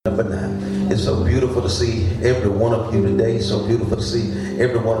Number 9. It's so beautiful to see every one of you today. So beautiful to see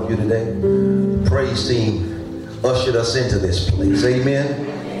every one of you today. Praise team ushered us into this place. Amen.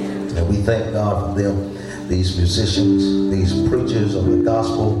 And we thank God for them, these musicians, these preachers of the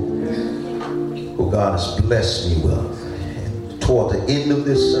gospel, who God has blessed me with. And toward the end of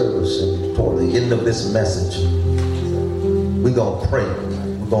this service and toward the end of this message, we're going to pray.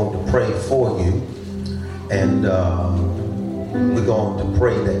 We're going to pray for you. And we're going to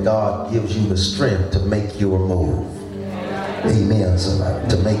pray that God gives you the strength to make your move. Amen, somebody.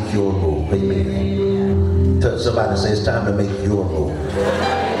 To make your move. Amen. Somebody say it's time to make your move.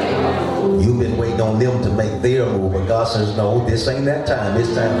 You've been waiting on them to make their move, but God says, no, this ain't that time.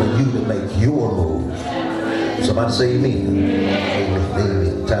 It's time for you to make your move. Somebody say amen. Amen.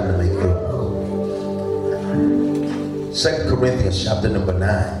 Amen. Time to make your move. 2 Corinthians chapter number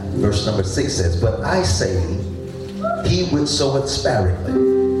 9, verse number 6 says, but I say, he which soweth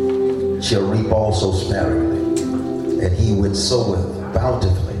sparingly shall reap also sparingly, and he which soweth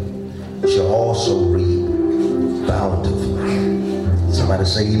bountifully shall also reap bountifully. Somebody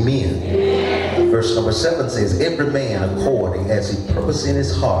say amen. Verse number 7 says, every man according as he purpose in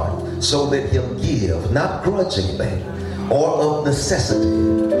his heart, so let him give, not grudgingly or of necessity,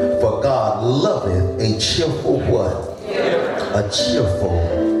 for God loveth a cheerful what? A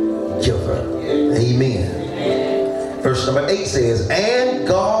cheerful giver. Amen. Verse number 8 says, and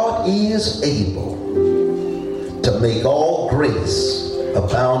God is able to make all grace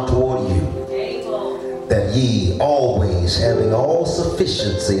abound toward you, that ye always, having all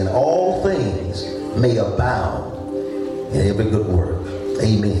sufficiency in all things, may abound in every good work.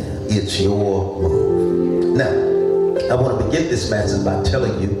 Amen. It's your move. Now, I want to begin this message by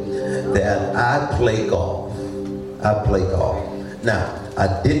telling you that I play golf. I play golf. Now,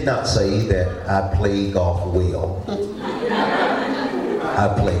 I did not say that I play golf well.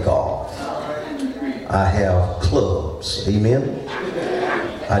 I play golf. I have clubs. Amen.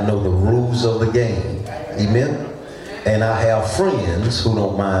 I know the rules of the game. Amen. And I have friends who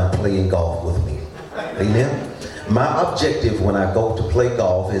don't mind playing golf with me. Amen. My objective when I go to play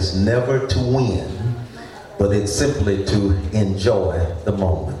golf is never to win, but it's simply to enjoy the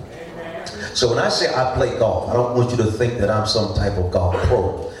moment. So when I say I play golf, I don't want you to think that I'm some type of golf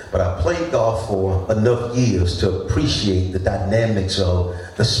pro, but I played golf for enough years to appreciate the dynamics of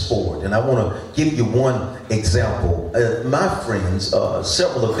the sport. And I want to give you one example. My friends,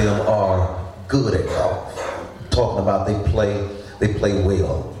 several of them are good at golf. I'm talking about they play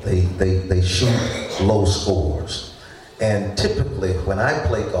well. They shoot low scores. And typically when I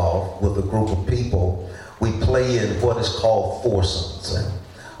play golf with a group of people, we play in what is called foursomes. And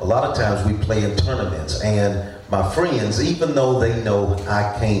a lot of times we play in tournaments, and my friends, even though they know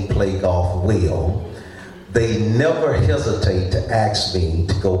I can't play golf well, they never hesitate to ask me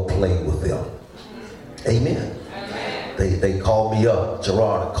to go play with them. Amen. They called me up.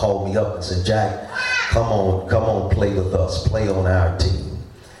 Gerard called me up and said, Jack, come on, play with us. Play on our team.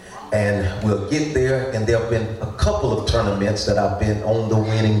 And we'll get there, and there have been a couple of tournaments that I've been on the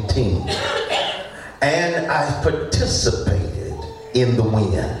winning team. And I've participated in the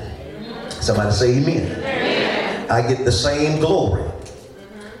win. Somebody say amen. I get the same glory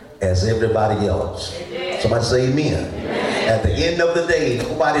as everybody else. Somebody say amen. At the end of the day,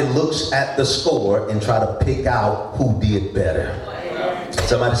 nobody looks at the score and try to pick out who did better.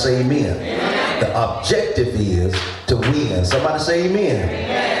 Somebody say amen. The objective is to win. Somebody say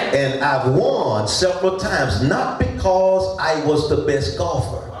amen. And I've won several times, not because I was the best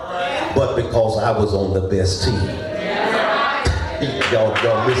golfer, but because I was on the best team.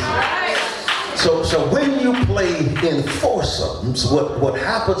 Y'all listen. So when you play in foursomes, what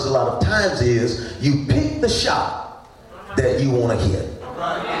happens a lot of times is you pick the shot that you want to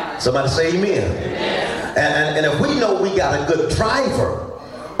hit. Somebody say amen. And if we know we got a good driver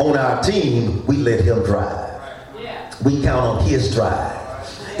on our team, we let him drive. We count on his drive.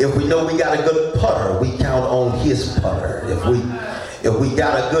 If we know we got a good putter, we count on his putter. If we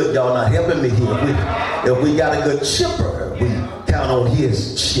got a good, y'all not helping me here. If we got a good chipper, we count on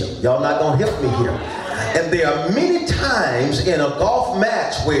his chip. Y'all not gonna help me here. And there are many times in a golf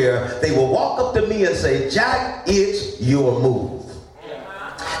match where they will walk up to me and say, Jack, it's your move.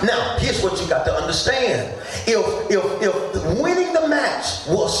 Now, here's what you got to understand. If winning the match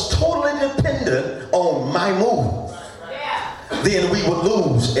was totally dependent on my move, then we would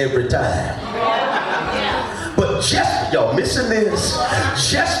lose every time. But just, y'all missing this,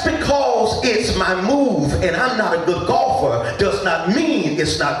 just because it's my move and I'm not a good golfer does not mean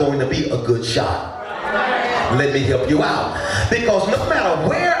it's not going to be a good shot. Let me help you out. Because no matter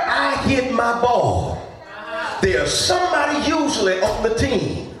where I hit my ball, There's somebody usually on the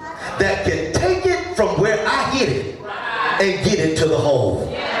team that can take it from where I hit it and get it to the hole.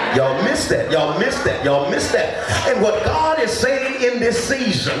 Y'all missed that. Y'all missed that. Y'all missed that. And what God is saying in this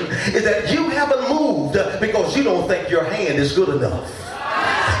season is that you haven't moved because you don't think your hand is good enough.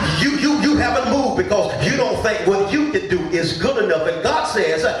 You haven't moved because you don't think what you can do is good enough. And God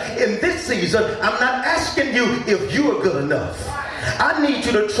says, in this season, I'm not asking you if you are good enough. I need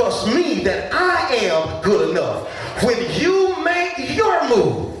you to trust me that I am good enough. When you make your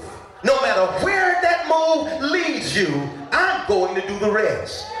move, no matter where that move leads you, I'm going to do the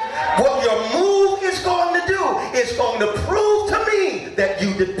rest. What your move is going to do is going to prove to me that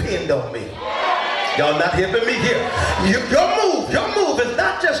you depend on me. Y'all not hearing me here. Your move is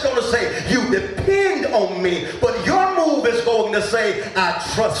not just going to say you depend on me, but your move is going to say I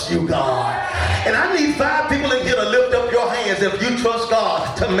trust you, God. And I need 5 people in here to lift up your hands if you trust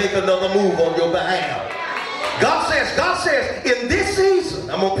God to make another move on your behalf. God says, in this season,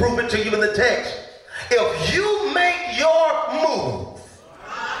 I'm going to prove it to you in the text. If you make your move,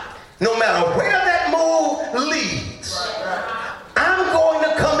 no matter where that move leads, I'm going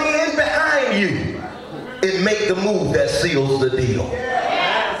to come in behind you and make the move that seals the deal.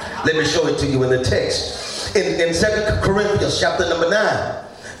 Let me show it to you in the text. In 2 Corinthians chapter number 9,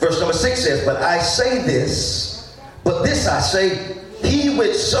 verse number 6 says, but I say this, but this I say, he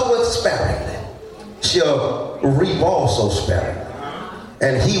which soweth sparingly shall reap also sparingly.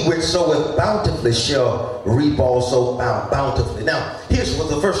 And he which soweth bountifully shall reap also bountifully. Now, here's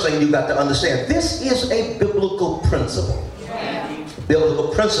what the first thing you got to understand. This is a biblical principle. Biblical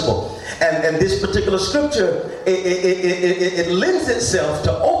principle. And this particular scripture, it lends itself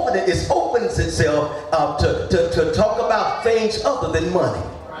to opens itself to talk about things other than money.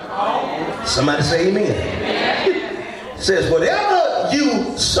 Somebody say amen. It says, whatever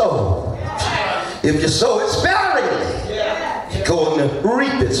you sow, if you sow it sparingly, you're going to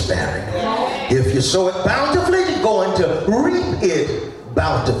reap it sparingly. If you sow it bountifully, you're going to reap it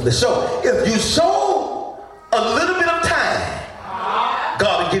bountifully. So if you sow a little bit of time,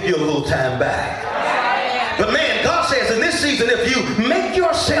 God will give you a little time back. But man, God says in this season, if you make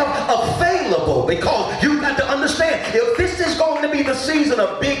yourself available, because you got to understand, if this is going to be the season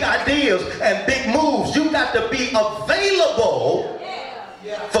of big ideas and big moves, you got to be available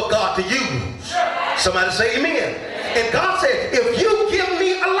for God to use. Somebody say amen. And God said, if you give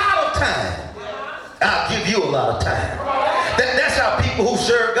me a lot of time, I'll give you a lot of time. That's how people who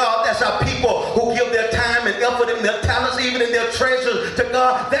serve God, that's how people who give their time and effort and their talents, even in their treasures to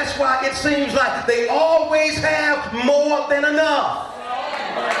God, that's why it seems like they always have more than enough.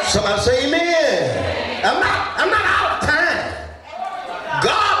 Somebody say amen. I'm not out of time.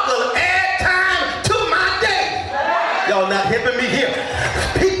 God will add time to my day. Y'all not hearing me here.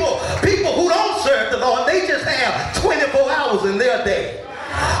 People who don't serve the Lord, they just have 24 hours in their day.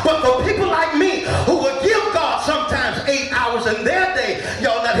 But for people like me who will give God sometimes 8 hours in their day,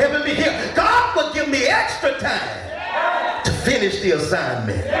 y'all not hearing me here, God will give me extra time to finish the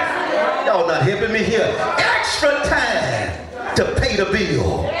assignment. Y'all not hearing me here. Extra time to pay the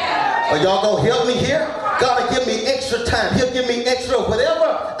bill. Are y'all gonna help me here? God will give me extra time. He'll give me extra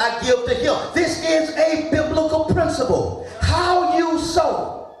whatever I give to him. This is a biblical principle. How you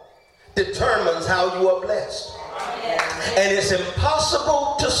sow determines how you are blessed. And it's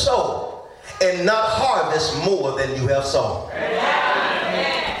impossible to sow and not harvest more than you have sown.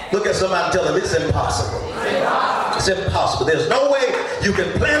 Look at somebody and tell them it's impossible. It's impossible. There's no way you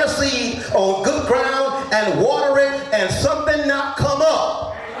can plant a seed on good ground and water it and something not come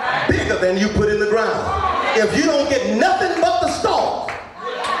up bigger than you put in the ground. If you don't get nothing but the stalk,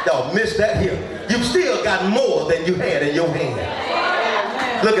 y'all miss that here. You've still got more than you had in your hand.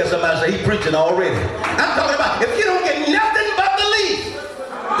 Look at somebody and say, he's preaching already. I'm talking about if you don't get nothing but the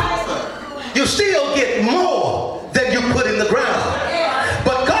leaf, you still get more than you put in the ground.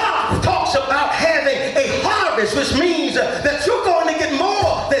 But God talks about having a harvest, which means that you're going to get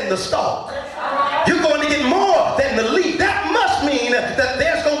more than the stalk. You're going to get more than the leaf. That must mean that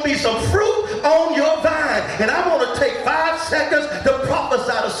there's going to be some fruit on your vine. And I want to take 5 seconds to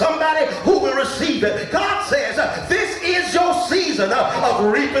prophesy to somebody who will receive it. God says, this is your season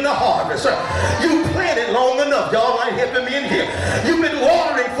of reaping the harvest. You planted long enough. Y'all ain't helping me in here. You've been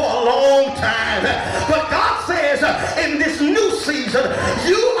watering for a long time. But God says, in this new season,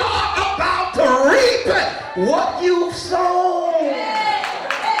 you are about to reap what you've sown.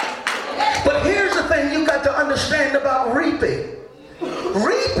 But here's the thing you got to understand about reaping.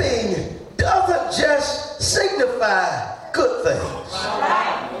 Reaping doesn't just signify good things.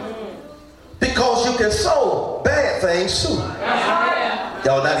 Because you can sow bad things too.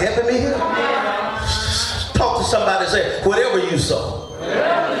 Y'all not helping me here? Talk Somebody say, whatever you sow,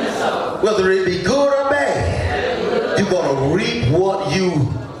 whether it be good or bad, you're going to reap what you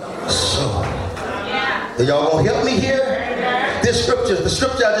sow. Are y'all going to help me here? This scripture, the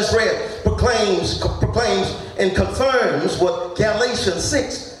scripture I just read, proclaims and confirms what Galatians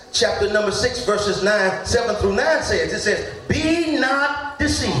 6, chapter number 6, verses 7 through 9 says. It says, be not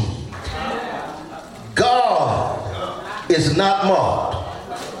deceived. God is not mocked.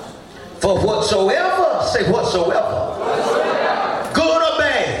 For whatsoever, say whatsoever, good or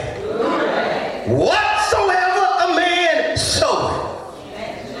bad, whatsoever a man soweth,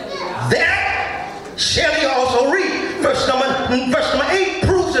 that shall he also reap. Verse number 8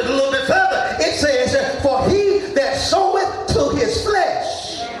 proves it a little bit further. It says, for he that soweth to his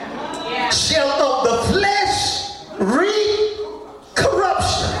flesh shall of the flesh reap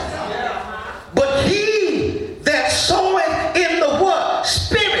corruption. But he that soweth in the what?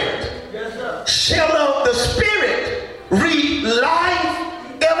 Spirit shall of the Spirit reap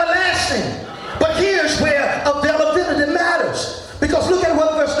life everlasting. But here's where availability matters. Because look at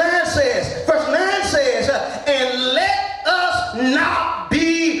what verse 9 says. Verse 9 says, and let us not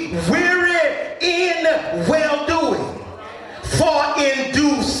be weary in well-doing, for in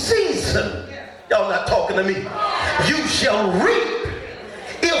due season, y'all not talking to me, you shall reap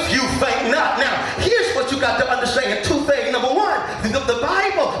if you faint not. Now, here's what you got to understand. Two things. Number one, the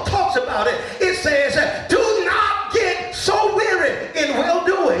Bible talks about it. It says, do not get so weary in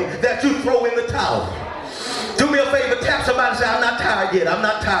well-doing that you throw in the towel. Do me a favor, tap somebody and say, I'm not tired yet. I'm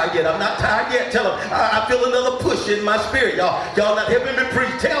not tired yet. I'm not tired yet. Tell them, I feel another push in my spirit. Y'all not helping me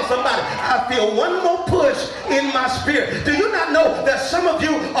preach. Tell somebody, I feel one more push in my spirit. Do you not know that some of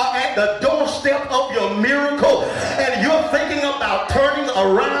you are at the doorstep of your miracle and you're thinking about turning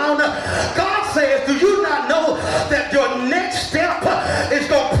around? God says, do you not know that your next step is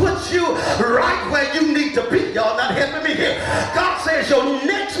going to put you right where you need to be? Y'all not helping me here. God says your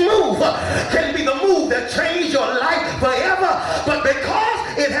next move can be the move that changes your life forever, but because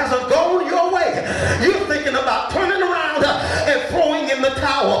it hasn't gone your way, you're thinking about turning around and throwing in the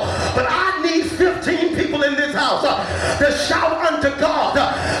towel. But I need 15 people in this house to shout unto God,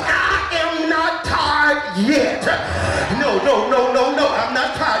 I am not tired yet. No, I'm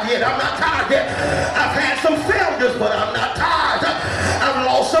not tired yet. I'm not tired yet. I've had some failures, but I'm not tired. I've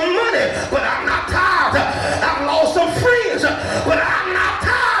lost some money, but I'm not tired. I've lost some friends, but I'm not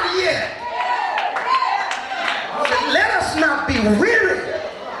tired yet. Let us not be weary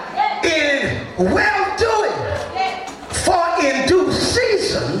in well-doing, for in due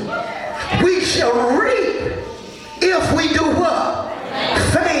season we shall reap if we do what?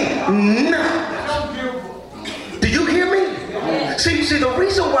 Faint not. Do you hear me? See, the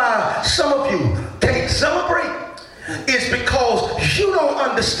reason why some of you can't celebrate is because you don't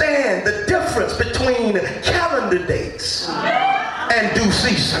understand the difference between calendar dates and due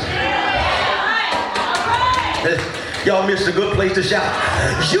season. Y'all missed a good place to shout.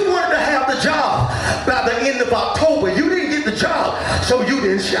 You wanted to have the job by the end of October. You didn't get the job, so you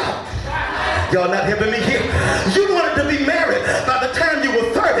didn't shout. Y'all not helping me here. You wanted to be married by the time you were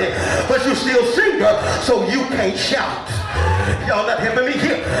 30, but you're still single, so you can't shout. Y'all not helping me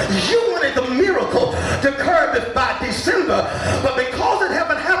here. You wanted the miracle to occur by December, but because it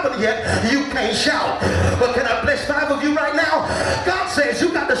haven't happened yet, you can't shout. But can I bless 5 of you right now? God says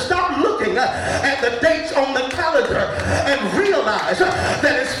you got to stop looking at the dates on the calendar and realize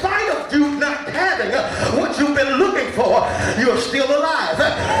that in spite of you not having what you've been looking for, you're still alive.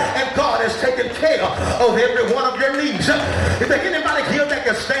 And God has taken care of every one of your needs. Is there anybody here that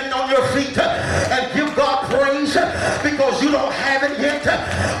can stand on your feet and give God praise because you don't have it yet,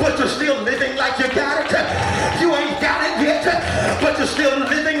 but you're still living like you got it? You ain't got it yet, but you're still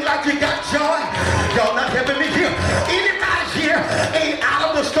living like you got joy. Y'all not helping me here. Anybody here ain't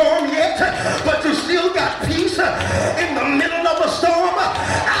out of the storm yet, but you still got peace in the middle of a storm?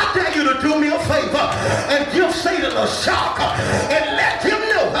 I dare you to do me a favor and give Satan a shock and let him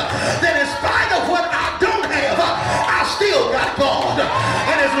know that in spite of what I don't have, I still got God.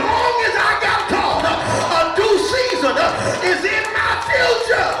 And as long as I got God, a due season is in my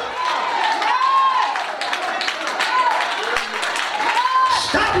future.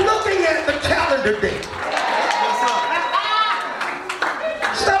 Stop looking at the calendar date.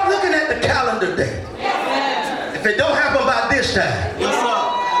 Stop looking at the calendar date. If it don't happen by this time.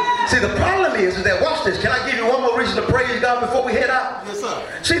 See, the problem is that, watch this. Can I give you one more reason to praise God before we head out? Yes, sir.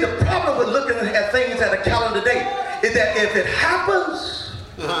 See, the problem with looking at things at a calendar date is that if it happens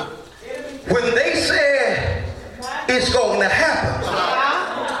when they say it's going to happen,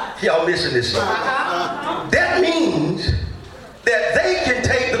 y'all missing this. That means that they can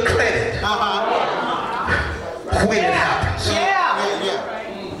take the credit. when it happens.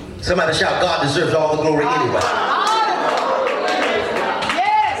 Somebody shout, God deserves all the glory anyway.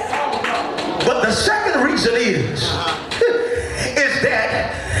 But the second reason is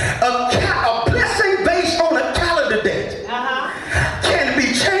that a blessing based on a calendar date can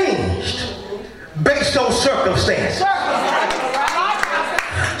be changed based on circumstances.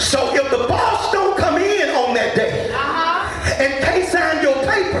 So if the boss don't come in on that day and can't sign your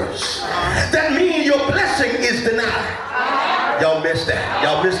papers, that means your blessing is denied. Y'all missed that.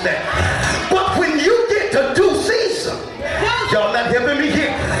 Y'all missed that. But when you get to due season, y'all not helping me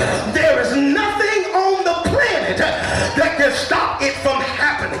here. There is nothing on the planet that can stop it from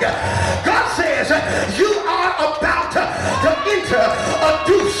happening. God says you are about to enter a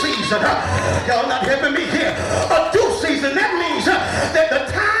due season. Y'all not helping me here. A due season, that means that the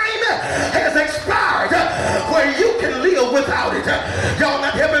time has expired where you can live without it. Y'all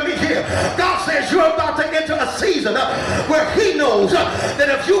not helping me here. God says you're about to enter a season where he knows that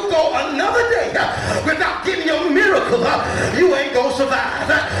if you go another day without getting your miracle, you ain't gonna survive.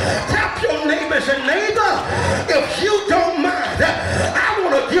 Tap your neighbors and neighbor, if you don't mind, I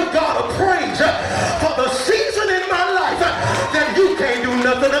want to give God a praise for the season in my life that you can't do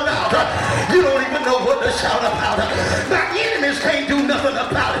nothing about. You don't even know what to shout about. My enemies can't do nothing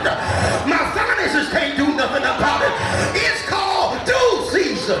about it. My finances can't do nothing about it. It's called due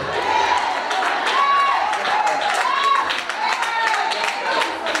season.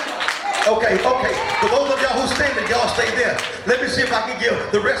 Okay. For those of y'all who standing, y'all stay there. Let me see if I can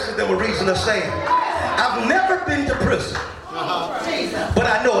give the rest of them a reason to stand. I've never been to prison, but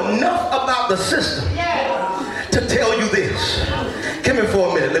I know enough about the system to tell you this. Come here for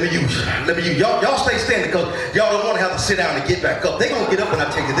a minute. Let me use you. Y'all stay standing because y'all don't want to have to sit down and get back up. They're going to get up when I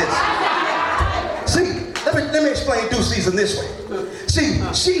tell you this. See, let me explain due season this way. See,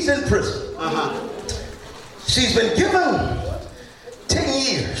 she's in prison. She's been given 10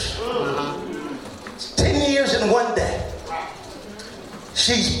 years. 10 years in one day.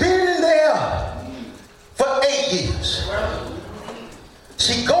 She's been in there for 8 years.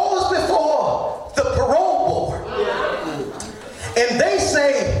 She goes before the parole board. And they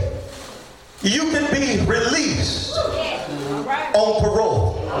say you can be released on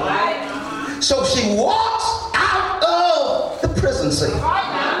parole. So she walks out of the prison cell.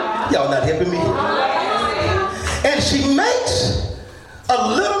 Y'all not helping me. And she makes a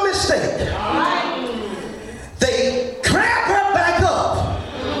little mistake. They grab her back up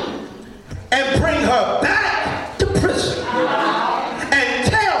and bring her back to prison and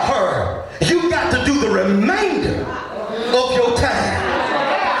tell her you got to do the remainder of your time.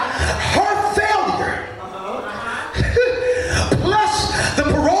 Her failure plus the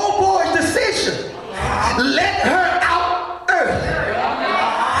parole board's decision let her out early.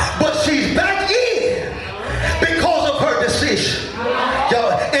 But she's back in because of her decision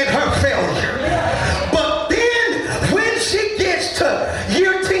and her failure. But then when she gets to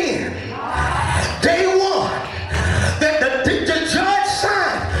year 10, day 1, that the judge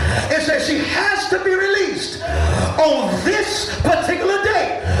signed and said she has to be released on this particular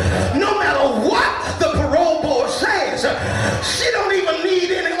day. No matter what the parole board says, she don't even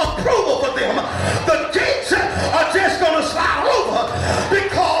need any approval for them. The gates are just going to slide over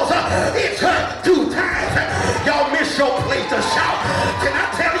because it's her due time. Y'all miss your place to shout. Can I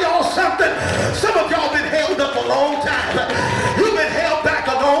tell y'all something? Some of y'all been held up a long time. You've been held back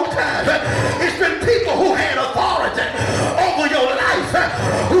a long time. It's been people who had authority over your life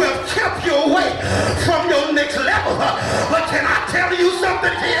who have kept you away from your next level. But can I tell you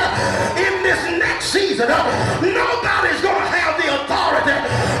something here? In this next season, nobody's going to have the authority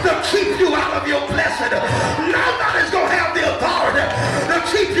to keep you out of your blessing. Nobody's going to have the authority to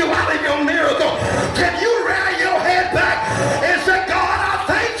keep you out of your miracle. Can you rally your head back and say, God, I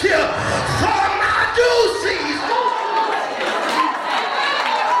thank you for my due season.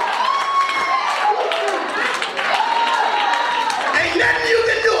 Ain't nothing you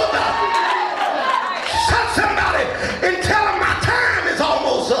can do about it. Shut somebody and tell them my time is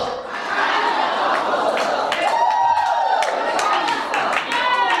almost up.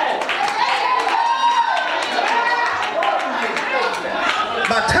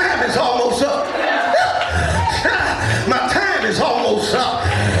 My time is almost up. My time is almost up.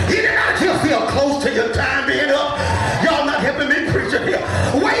 Even out here feel close to your time being up. Y'all not helping me preach it here.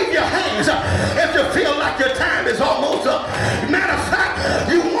 Wave your hands if you feel like your time is almost up. Matter of fact,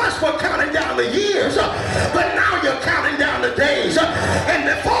 you once were counting down the years, but now you're counting down the days. And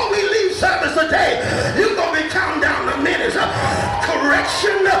before we leave service today, you're going to be counting down the minutes.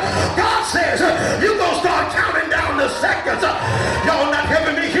 Correction. God says you're going to start counting down the seconds. Y'all not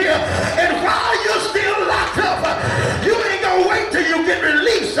helping me here. And while you're still locked up,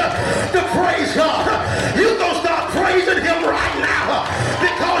 to praise God. You gonna start praising him right now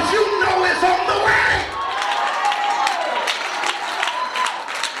because you know it's on the way.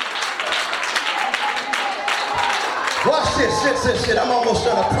 Watch this. I'm almost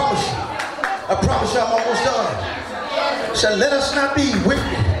done. I promise you I'm almost done. So let us not be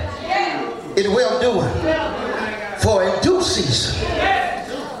wicked in well doing, for in due season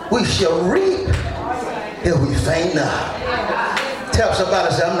we shall reap if we faint not. Tell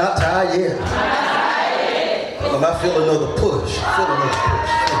somebody, say, I'm not tired yet. I feel another push. I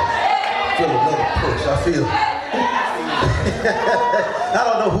feel. I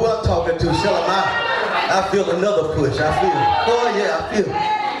don't know who I'm talking to. Tell them I feel another push. I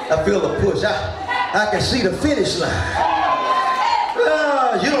feel a push. I can see the finish line.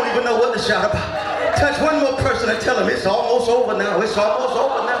 You don't even know what to shout about. Touch one more person and tell them it's almost over now. It's almost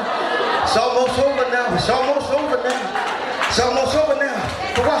over now. It's almost over now. It's almost over now. It's almost over now.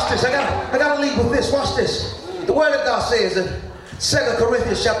 But watch this. I gotta leave with this. Watch this. The word of God says in 2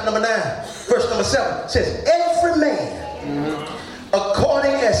 Corinthians chapter number 9, verse number 7, says, every man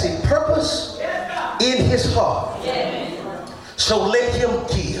according as he purpose in his heart, so let him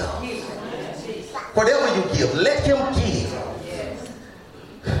give. Whatever you give, let him give.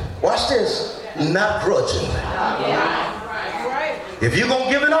 Watch this. Not grudgingly. If you're going to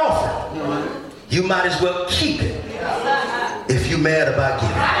give an offering, you might as well keep it if you're mad about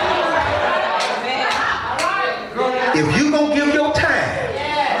giving. If you're going to give your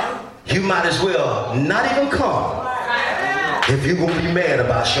time, you might as well not even come if you're going to be mad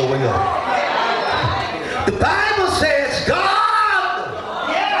about showing up. The Bible says God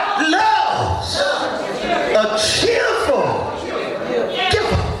loves a cheerful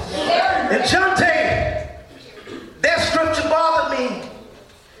giver. And John 10, that scripture bothered me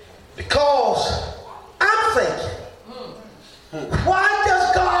because I'm thinking, why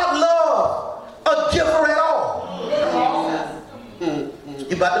does God love a giver at all?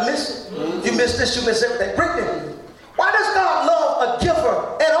 You about to miss it. You miss this, you miss everything. Brittany, why does God love a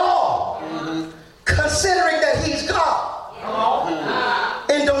giver at all? Considering that he's God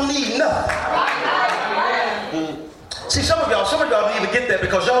and don't need nothing. See, some of y'all don't even get that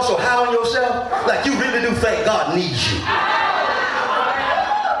because y'all so high on yourself, like you really do think God needs you.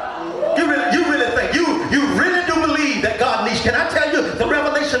 You really think, you really do believe that God needs you. Can I tell you the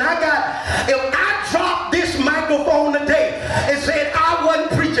revelation I got? If I dropped this microphone today and said I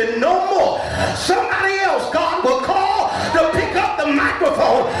wasn't preaching no more, somebody else God will call to pick up the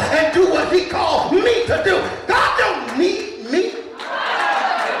microphone and do what he called me to do. God don't need me.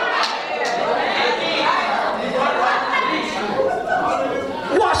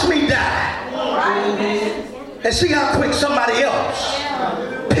 Watch me die and see how quick somebody else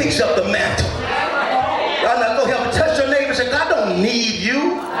picks up the mantle. I'm not going to help touch your neighbor and say, God don't need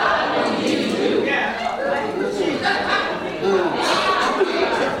you.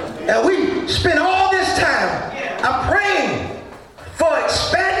 And we spend all this time, I'm praying for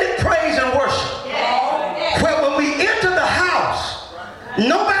expanded praise and worship. Where when we enter the house,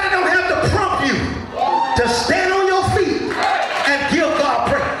 nobody don't have to prompt you to stand on your feet and give God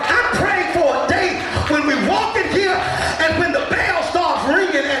praise. I'm praying for a day when we walk in here and when the bell starts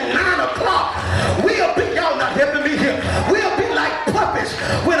ringing at 9 o'clock, we'll be, y'all not helping me here, we'll be like puppets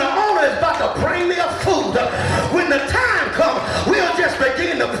when an owner is about to bring their food. When the time comes, we'll just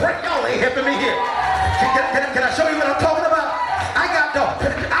begin to pray. Y'all ain't helping me here. Can I show you what I'm talking about? I got dogs.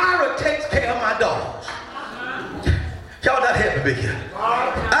 Ira takes care of my dogs. Y'all not helping me here.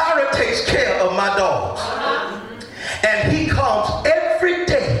 Ira takes care of my dogs. And he comes every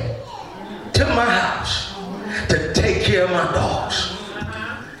day to my house to take care of my dogs.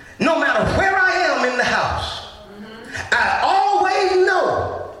 No matter where I am in the house, I always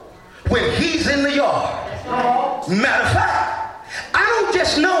know when he's in the yard. Matter of fact, I don't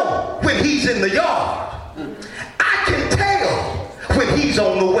just know when he's in the yard. I can tell when he's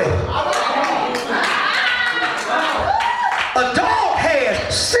on the way. A dog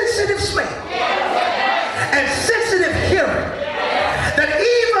has sensitive smell and sensitive hearing that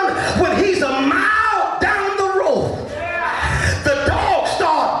even when he's a mile down the road, the dogs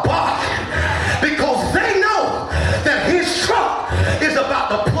start barking because they know that his truck is about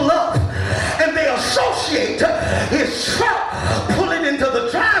to pull up, and they associate his truck pulling into the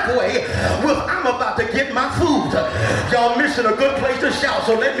driveway with I'm about to get my food. Y'all missing a good place to shout,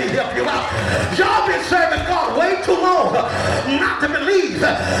 so let me help you out. Y'all been serving God way too long not to believe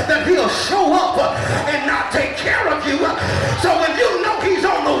that he'll show up and not take care of you. So when you know he's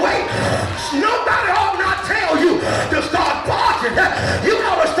on the way, nobody ought not tell you to start barking. You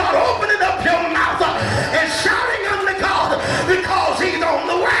ought to start opening up your mouth and shouting unto God because he's on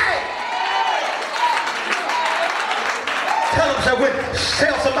the way.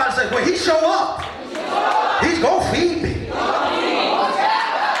 Tell somebody, say, when he show up, he's going to feed me.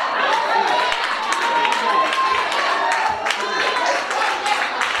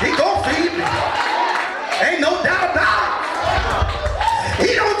 He going to feed me. Ain't no doubt about it.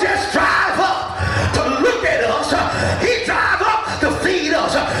 He don't just drive up to look at us. He drive up to feed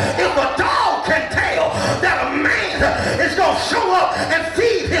us. If a dog can tell that a man is going to show up and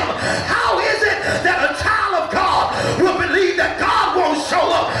feed him, how is it that a child of God will believe that God won't show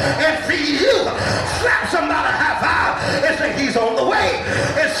up and feed you? Slap somebody high five and say he's on the way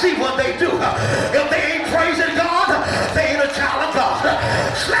and see what they do. If they ain't praising God, they ain't a child of God.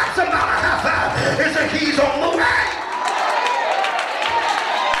 Slap somebody high five and say he's on the way.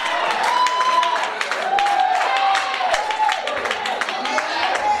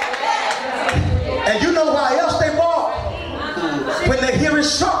 And you know why else they walk? When they hear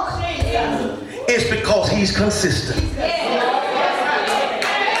his song, it's because he's consistent.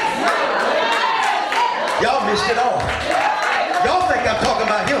 Y'all missed it all. Y'all think I'm talking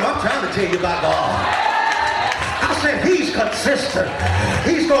about him. I'm trying to tell you about God. I said he's consistent.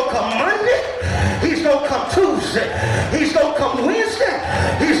 He's going to come Monday. He's going to come Tuesday. He's going to come Wednesday.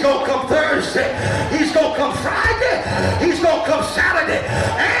 He's going to come Thursday. He's going to come Friday. He's going to come Saturday.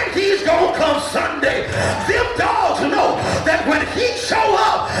 And he's going to come Sunday. Them dogs know that when he show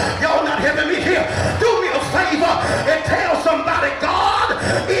up, y'all not hearing me here, do me a favor and tell somebody God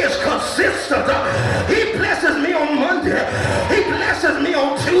is consistent. He blesses me on Monday. He blesses me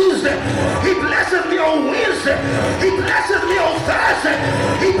on Tuesday. He blesses me on Wednesday. He blesses me on Thursday.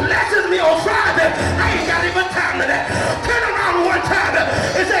 He blesses me on Friday. I ain't got even time to that. Turn around one time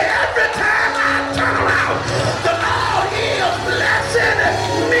and say, every time I turn around, the Lord is blessing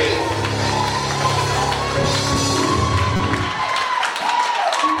me.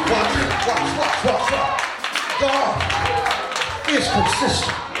 Watch. God is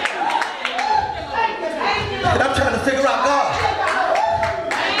consistent. And I'm trying to figure out, God,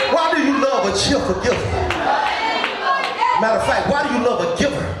 why do you love a cheerful giver? Matter of fact, why do you love a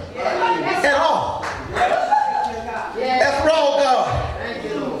giver at all? After all, God,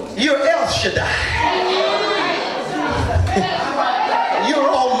 you're El Shaddai. You're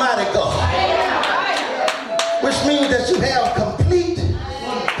Almighty God. Which means that you have complete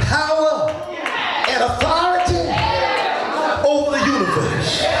power and authority over the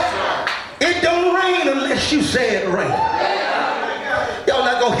universe. It don't rain unless you say it rain. Y'all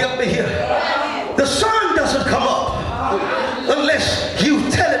not gonna help me here. The sun doesn't come up unless you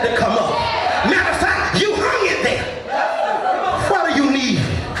tell it to come up. Matter of fact, you hung it there. Why do you need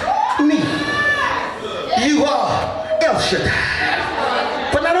me? You are El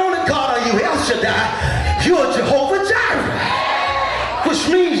Shaddai. But not only God are you El Shaddai, you are Jehovah Jireh, which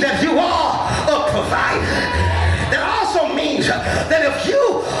means that you are a provider. That also means that if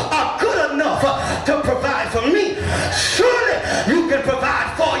you are good enough to provide for me, surely you can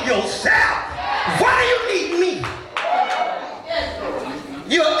provide for yourself. Why do you need me?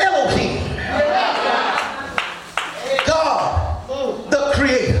 You're Elohim, God, the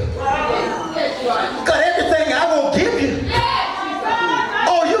Creator. Got everything I won't give you.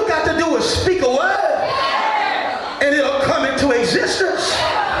 All you got to do is speak a word, and it'll come into existence.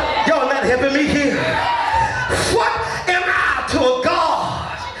 Y'all not helping me here. What am I to a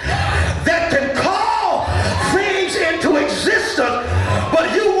God that can call things into existence,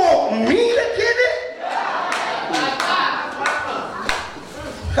 but you want me to give it?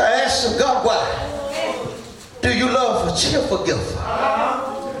 I asked God, why do you love a cheerful giver?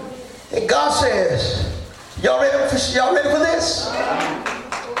 And God says, y'all ready for this?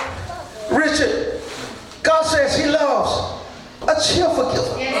 Richard, God says he loves a cheerful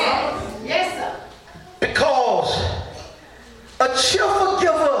giver. Yes, sir. Because a cheerful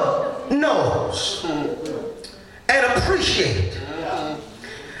giver knows and appreciates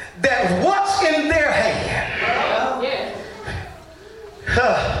that what's in their hand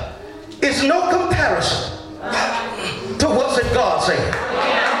is no comparison to what's in God's hand.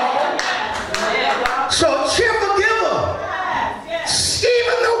 So a cheerful giver,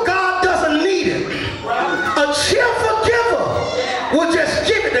 even though God doesn't need it, a cheerful giver will just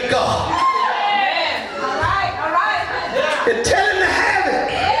give it to God. And tell him to have it.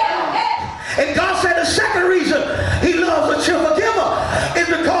 And God said the second reason he loves a cheerful giver is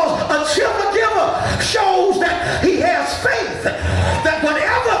because a cheerful giver shows that he has faith, that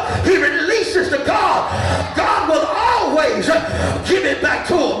whatever he releases to God, God will always give it back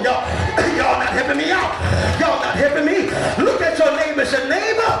to him. Y'all not helping me out. Y'all not helping me. Look at your neighbor and say,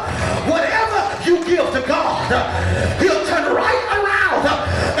 neighbor, whatever you give to God, he'll turn right around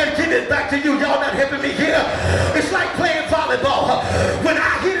and give it back to you. Y'all not helping me here. It's like playing volleyball.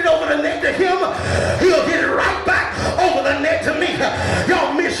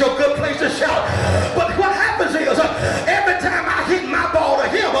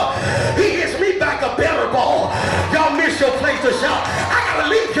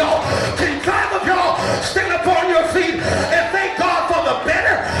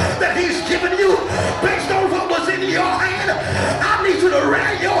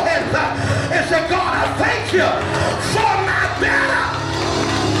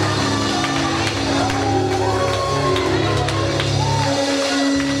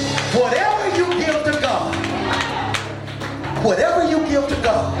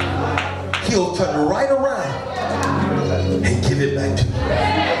 He'll turn right around and give it back to you.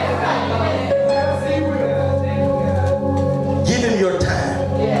 Give him your time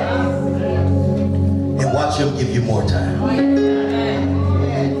and watch him give you more time.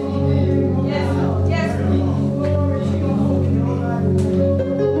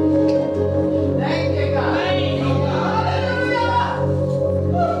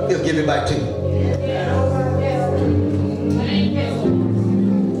 He'll give it back to you.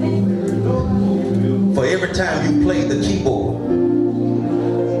 For every time you played the keyboard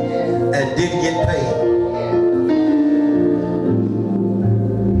and didn't get paid,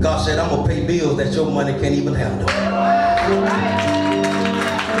 God said, I'm going to pay bills that your money can't even handle.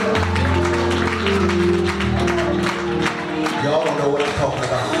 Y'all don't know what I'm talking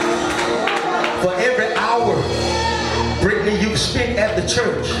about. For every hour, Brittany, you've spent at the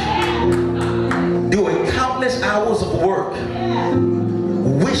church doing countless hours of work,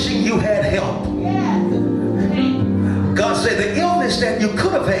 wishing you had help. God said the illness that you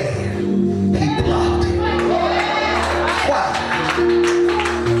could have had, he blocked it. Why?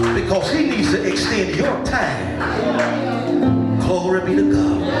 Because he needs to extend your time. Glory be to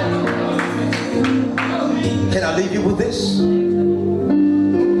God. Can I leave you with this?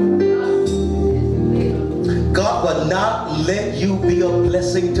 God will not let you be a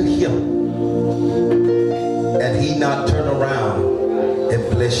blessing to him and he not turn around and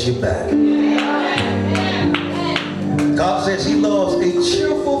bless you back. God says he loves a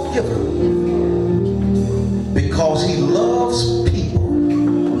cheerful giver because he loves people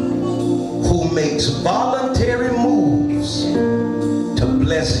who makes voluntary moves to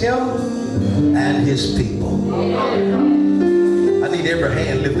bless him and his people. I need every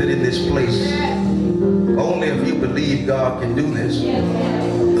hand lifted in this place. Only if you believe God can do this.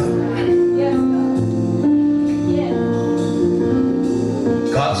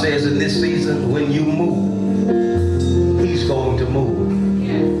 God says in this season, when you move, he's going to move.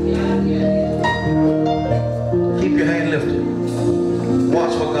 Keep your hand lifted.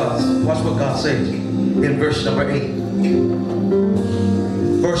 Watch what God says in verse number 8.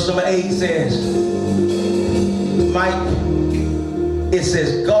 Verse number 8 says, Mike, it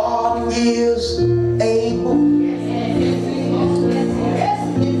says, God is able.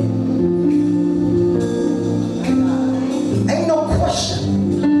 Ain't no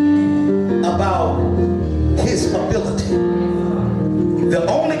question about his ability. The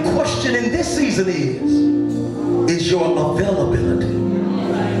only question in this season is your availability.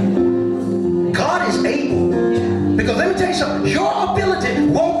 God is able. Because let me tell you something, your ability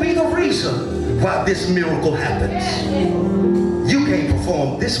won't be the reason why this miracle happens. You can't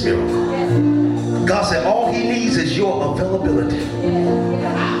perform this miracle. God said all he needs is your availability.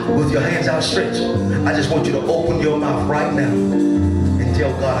 With your hands outstretched, I just want you to open your mouth right now and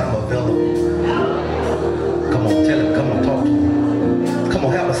tell God I'm available. Come on, tell him, come on, talk to him. Come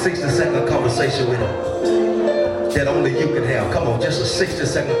on, have a 60-second conversation with him that only you can have. Come on, just a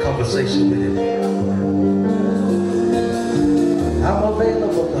 60-second conversation with him. I'm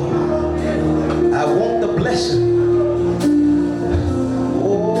available, God. I want the blessing.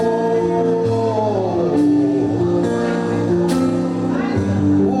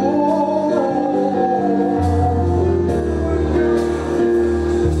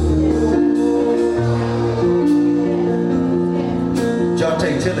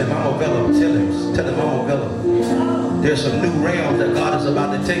 Tell him I'm available. Tell him I'm available. There's some new realms that God is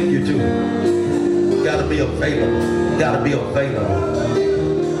about to take you to. You gotta be available. You gotta be available.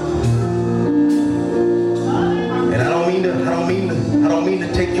 And I don't mean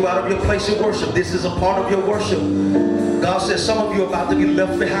to take you out of your place of worship. This is a part of your worship. God says some of you are about to be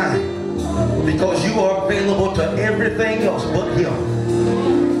left behind because you are available to everything else but him.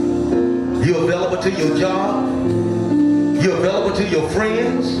 You're available to your job. You're available to your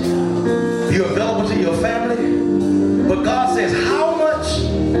friends. You're available to your family. But God says, how much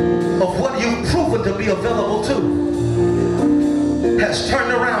of what you've proven to be available to has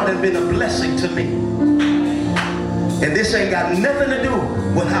turned around and been a blessing to me? And this ain't got nothing to do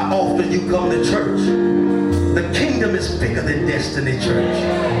with how often you come to church. The kingdom is bigger than Destiny Church.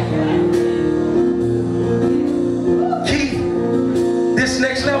 Keith, this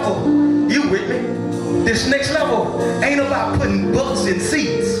next level, you with me? This next level ain't about putting butts in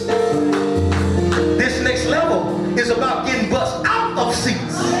seats. This next level is about getting butts out of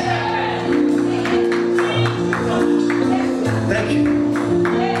seats. Thank you.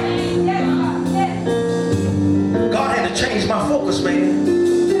 God had to change my focus,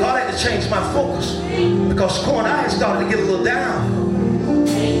 man. God had to change my focus because Corn, I had started to get a little down.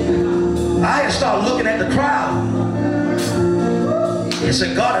 I had started looking at the crowd. You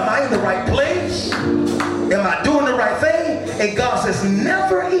say, God, am I in the right place? Am I doing the right thing? And God says,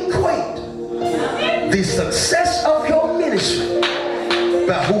 never equate the success of your ministry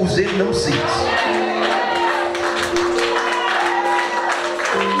by who's in them seats.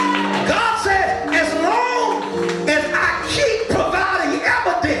 God said, as long as I keep providing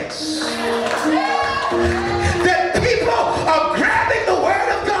evidence that people are grabbing the word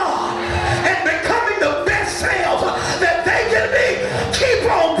of God and becoming the best selves that they can be, keep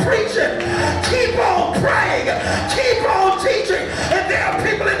on preaching, keep on praying, keep on teaching. And there are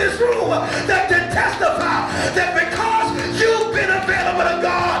people in this room that can testify that because you've been available to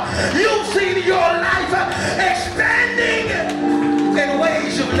God, you've seen your life expanding in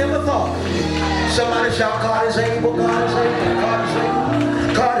ways you've never thought. Somebody shout, God is able, God is able,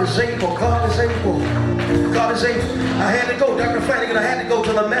 God is able, God is able, God is able, God is able. I had to go, Dr. Flanagan, I had to go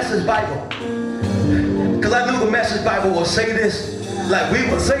to the Message Bible, because I knew the Message Bible would say this like we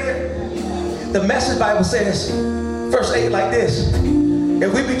would say it. The Message Bible says, verse 8 like this.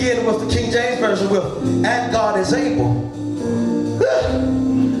 If we begin with the King James Version with, and God is able.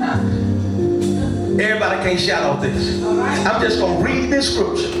 Everybody can't shout out this. I'm just going to read this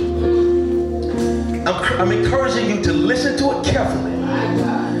scripture. I'm encouraging you to listen to it carefully.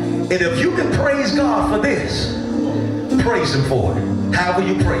 And if you can praise God for this, praise Him for it. However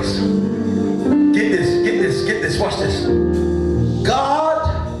you praise Him. Get this, get this, get this. Watch this. God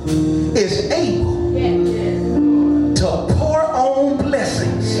is able to pour on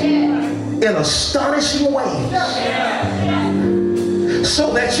blessings in astonishing ways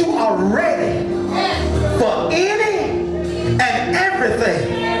so that you are ready for any and everything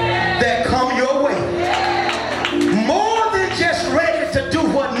that come your way. More than just ready to do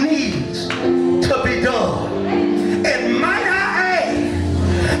what needs to be done. And might I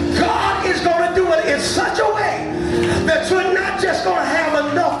add, God is going to do it in such a way that you're not just going to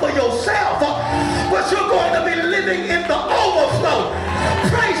have enough for yourself, but you're going to be living in the overflow.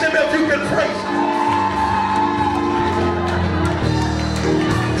 Praise Him if you can praise Him.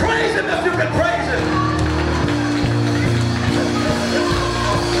 Praise Him if you can praise Him.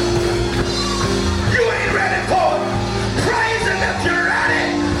 You ain't ready for it. Praise Him if you're ready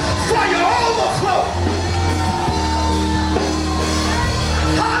for your overflow.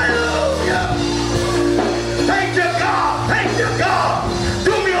 Hallelujah. Thank you, God. Thank you, God.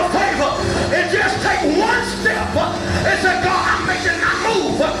 Do me a favor and just take one step and say, God, I'm making my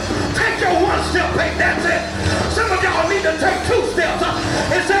move. Take your one step, babe. That's it. Some of y'all need to take two steps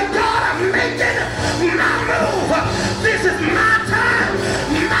and say, God, I'm making my move. This is my time,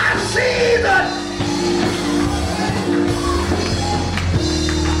 my season.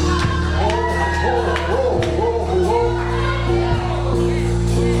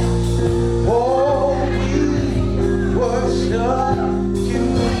 Oh, we worship you.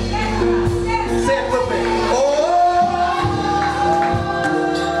 Say it with me.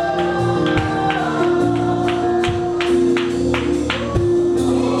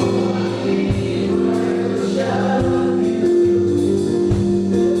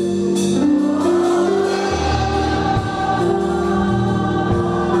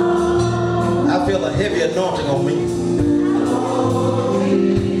 I feel a heavy anointing on me.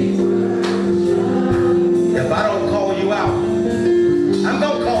 If I don't call you out, I'm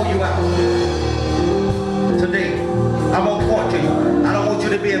going to call you out today. I'm going to point to you. I don't want you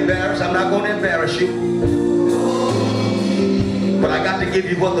to be embarrassed. I'm not going to embarrass you. But I got to give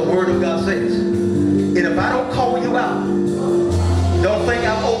you what the Word of God says. And if I don't call you out, don't think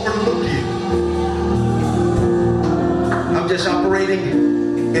I've overlooked you. I'm just operating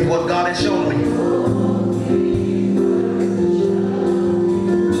in what God has shown me.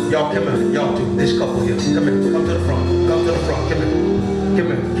 Y'all come here, y'all two, this couple here. Come here, come to the front. Come to the front. Come here. Come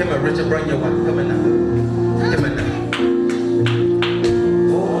here. Come here, Richard, bring your wife. Come in now. Come in now.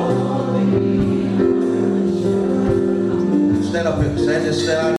 Stand up here. Stand